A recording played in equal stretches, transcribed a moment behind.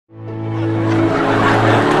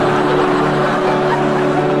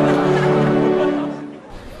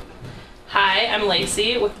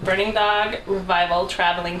Lacey with Burning Dog Revival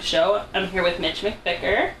Traveling Show. I'm here with Mitch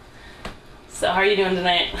McVicker. So how are you doing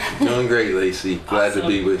tonight? Doing great, Lacey. Glad to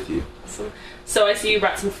be with you. Awesome. So I see you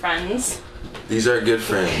brought some friends. These are good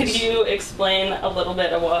friends. Could you explain a little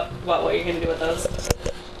bit of what you're going to do with those?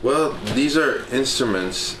 Well, these are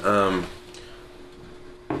instruments. In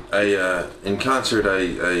concert,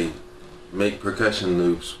 I make percussion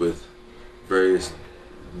loops with various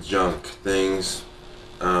junk things.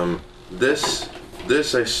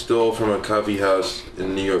 This I stole from a coffee house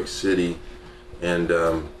in New York City, and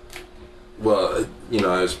well, you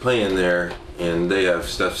know, I was playing there, and they have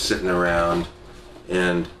stuff sitting around,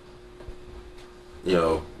 and you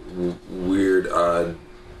know, weird, odd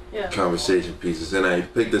conversation pieces. And I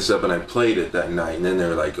picked this up and I played it that night, and then they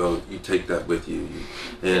were like, "Oh, you take that with you,"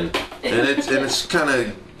 and it's kind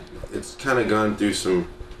of gone through some.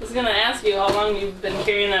 I was gonna ask you how long you've been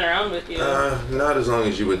carrying that around with you. Not as long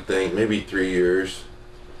as you would think. Maybe 3 years.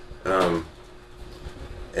 And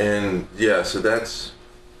yeah, so that's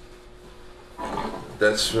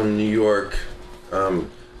from New York.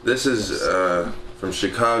 This is from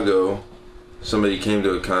Chicago. Somebody came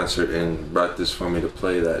to a concert and brought this for me to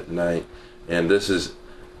play that night. And this is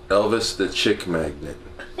Elvis the Chick Magnet.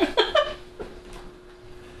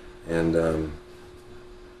 And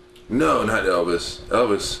no, not Elvis.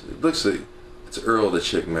 Elvis, it looks like it's Earl the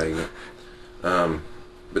Chick Magnet.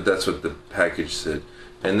 But that's what the package said.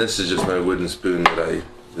 And this is just my wooden spoon that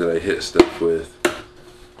I hit stuff with.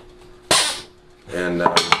 And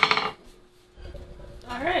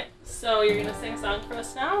alright, so you're gonna sing a song for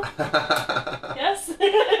us now? Yes?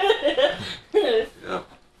 Yep.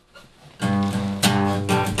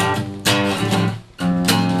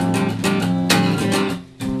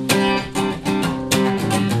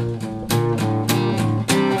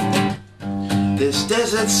 This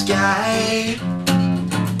desert sky,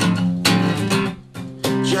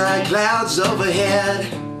 dry clouds overhead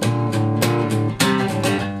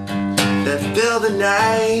that fill the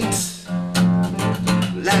night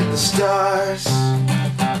like the stars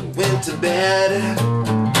went to bed.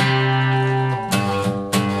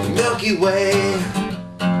 The Milky Way,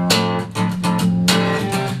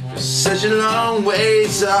 such a long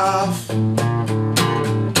ways off,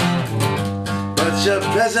 but your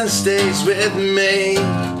presence stays with me,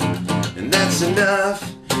 and that's enough.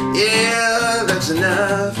 Yeah, that's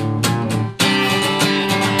enough.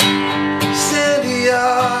 Send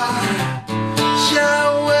your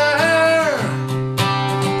shower,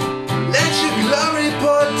 let your glory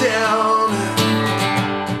pour down.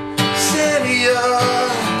 Send your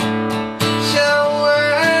shower,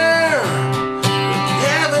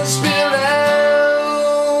 heaven spill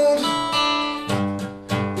out.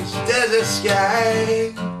 This desert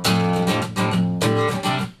sky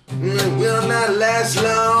will not last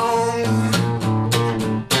long.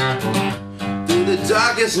 Through the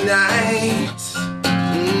darkest night,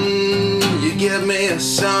 you give me a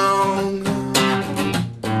song.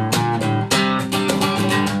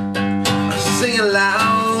 I sing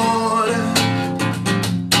aloud,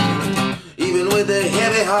 even with a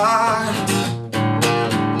heavy heart,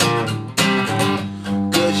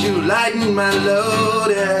 'cause you lighten my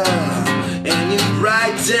load, and you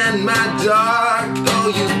brighten my dark. Oh,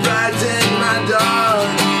 you brighten my dark.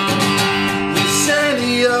 You send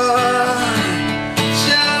your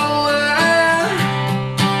shower,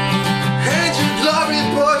 and your glory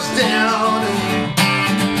pours down.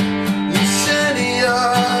 You send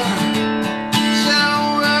your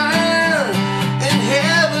shower, and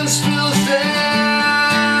heaven spills down.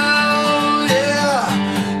 Yeah,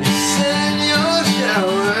 you send your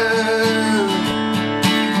shower.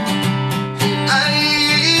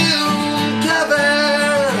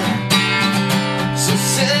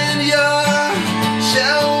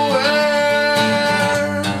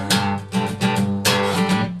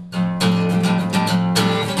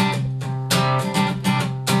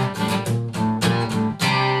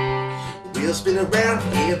 Spin around,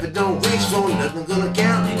 if it don't reach for nothing gonna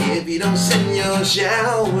count if you don't send your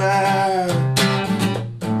shower.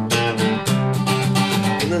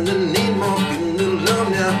 Feeling a little need more, feeling a little love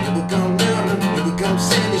now. Here we come down, here we come,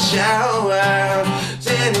 send your shower,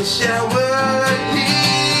 send your shower.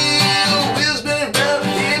 Yeah, we'll spin around,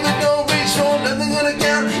 if it don't reach for nothing gonna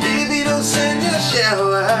count if you don't send your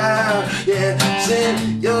shower. Yeah, send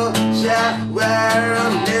your shower.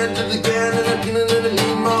 I'm dead to the ground and I'm feeling a little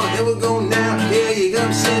need more. Here we go now. Yeah, you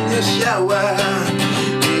gonna send your shower.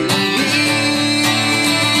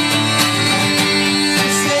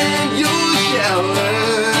 Send your shower.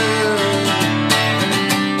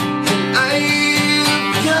 And I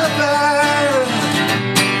cover.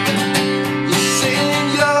 You send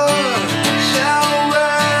your shower.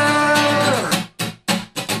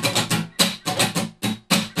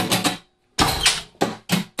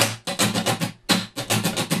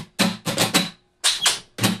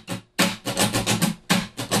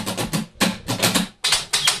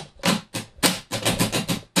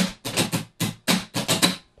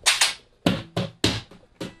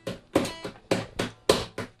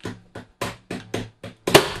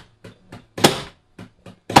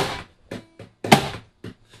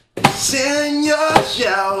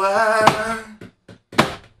 shower.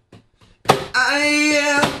 I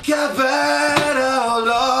am covered all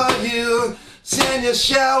over you. Send your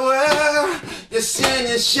shower. You send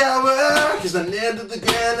your shower. Cause I'm near to the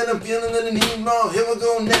ground and I'm feeling that I need more. Here we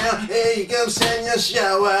go now. Here you go, send your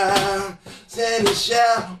shower. Send your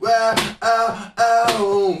shower. Oh,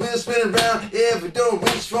 oh. We'll spin around. If you don't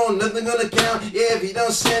reach for nothing gonna count. If you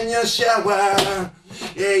don't send your shower.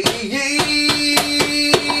 Yeah, yeah,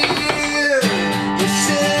 yeah. You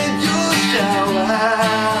send your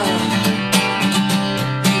shower.